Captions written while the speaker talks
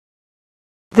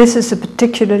This is a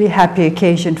particularly happy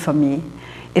occasion for me.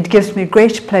 It gives me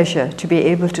great pleasure to be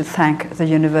able to thank the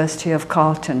University of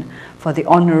Carleton for the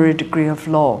honorary degree of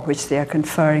law which they are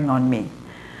conferring on me.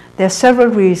 There are several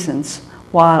reasons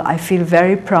why I feel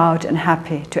very proud and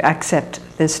happy to accept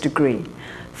this degree.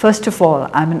 First of all,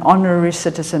 I'm an honorary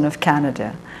citizen of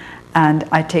Canada, and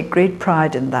I take great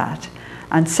pride in that.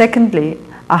 And secondly,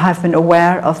 I have been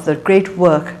aware of the great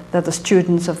work that the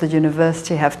students of the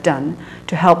university have done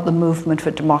to help the movement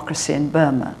for democracy in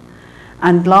Burma.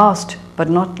 And last but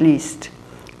not least,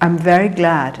 I'm very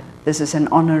glad this is an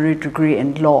honorary degree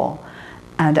in law,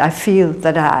 and I feel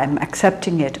that I am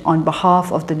accepting it on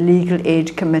behalf of the Legal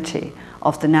Aid Committee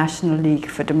of the National League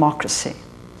for Democracy.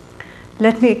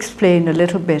 Let me explain a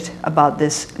little bit about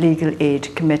this Legal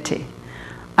Aid Committee.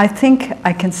 I think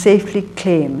I can safely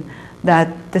claim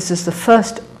that this is the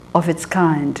first of its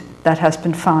kind that has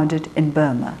been founded in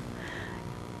Burma.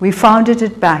 We founded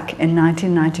it back in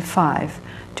 1995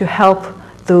 to help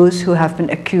those who have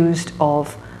been accused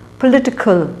of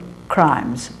political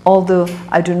crimes, although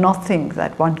I do not think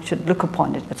that one should look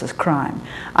upon it as a crime.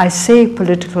 I say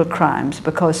political crimes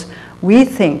because we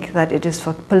think that it is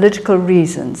for political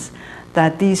reasons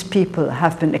that these people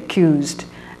have been accused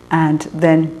and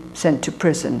then sent to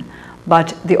prison.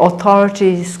 But the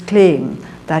authorities claim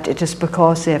that it is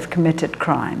because they have committed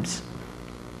crimes.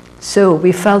 So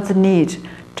we felt the need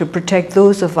to protect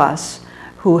those of us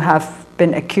who have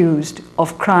been accused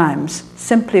of crimes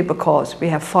simply because we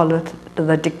have followed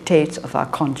the dictates of our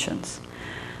conscience.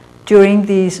 During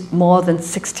these more than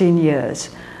 16 years,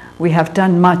 we have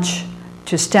done much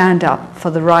to stand up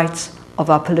for the rights of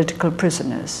our political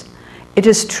prisoners. It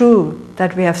is true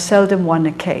that we have seldom won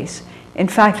a case. In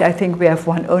fact, I think we have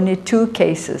won only 2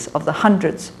 cases of the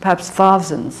hundreds, perhaps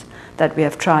thousands, that we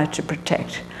have tried to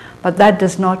protect. But that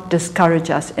does not discourage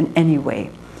us in any way.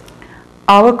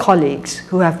 Our colleagues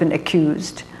who have been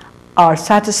accused are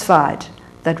satisfied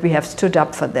that we have stood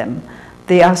up for them.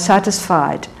 They are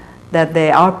satisfied that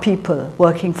there are people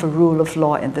working for rule of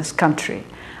law in this country.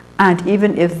 And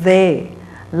even if they,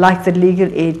 like the Legal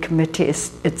Aid Committee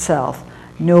itself,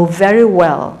 know very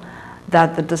well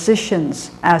that the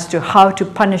decisions as to how to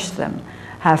punish them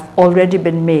have already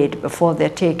been made before they're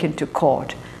taken to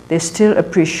court, they still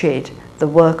appreciate the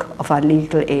work of our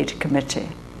Legal Aid Committee.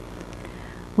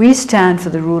 We stand for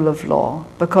the rule of law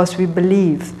because we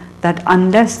believe that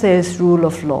unless there is rule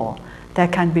of law, there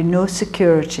can be no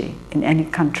security in any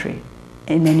country,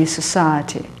 in any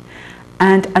society.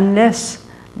 And unless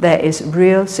there is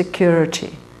real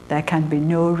security, there can be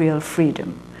no real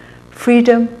freedom.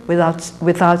 Freedom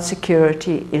without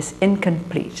security is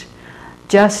incomplete,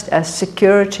 just as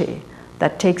security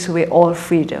that takes away all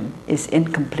freedom is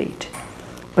incomplete.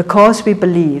 Because we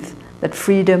believe that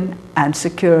freedom and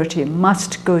security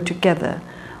must go together,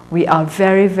 we are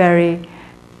very, very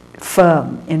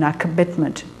firm in our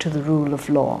commitment to the rule of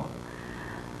law.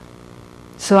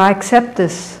 So I accept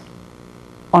this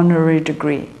honorary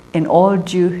degree in all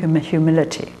due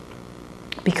humility,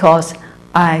 because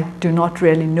I do not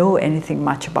really know anything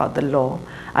much about the law.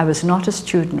 I was not a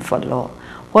student for law.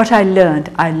 What I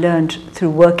learned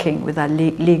through working with our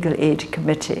Legal Aid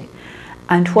Committee.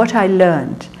 And what I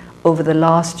learned over the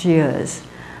last years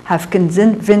have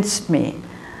convinced me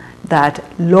that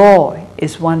law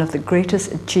is one of the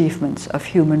greatest achievements of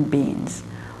human beings,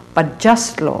 but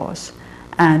just laws,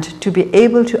 and to be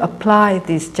able to apply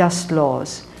these just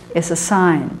laws is a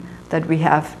sign that we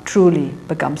have truly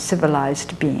become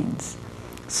civilized beings.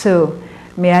 So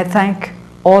may I thank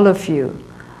all of you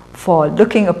for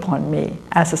looking upon me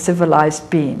as a civilized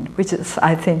being, which is,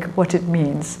 I think, what it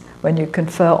means when you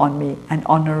confer on me an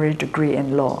honorary degree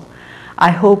in law.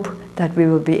 I hope that we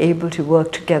will be able to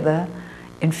work together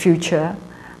in future,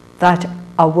 that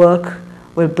our work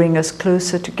will bring us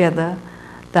closer together,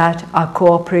 that our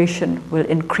cooperation will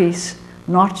increase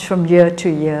not from year to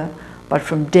year, but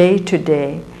from day to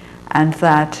day, and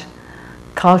that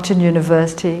Carleton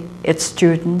University, its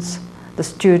students, the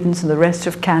students in the rest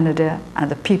of Canada, and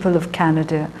the people of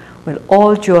Canada will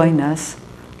all join us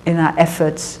in our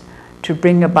efforts to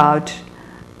bring about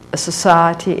a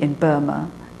society in Burma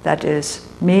that is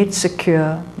made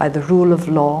secure by the rule of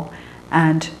law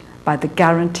and by the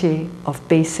guarantee of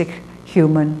basic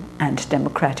human and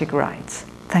democratic rights.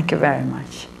 Thank you very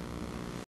much.